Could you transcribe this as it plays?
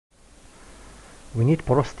We need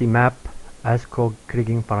porosity map as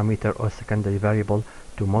co-kriging parameter or secondary variable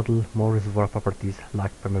to model more reservoir properties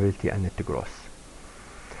like permeability and net growth.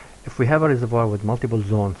 If we have a reservoir with multiple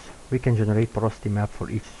zones, we can generate porosity map for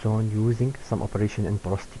each zone using some operation in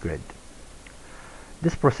porosity grid.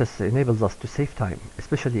 This process enables us to save time,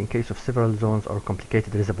 especially in case of several zones or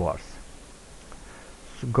complicated reservoirs.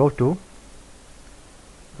 So go to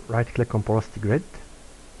right-click on porosity grid,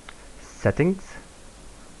 settings,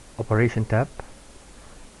 operation tab,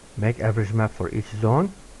 make average map for each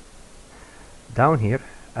zone. Down here,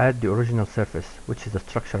 add the original surface, which is the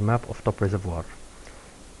structure map of top reservoir.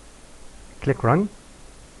 Click run.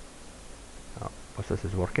 Process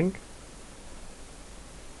is working.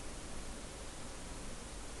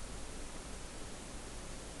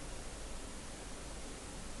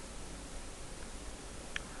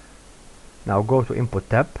 Now go to input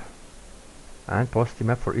tab, and porosity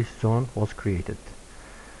map for each zone was created.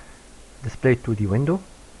 Display 2D window.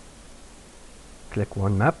 Click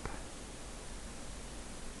one map,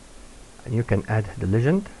 and you can add the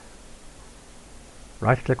legend.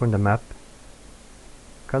 Right click on the map,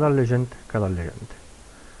 color legend, color legend.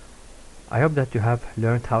 I hope that you have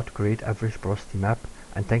learned how to create average porosity map,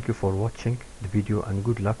 and thank you for watching the video, and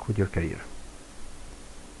good luck with your career.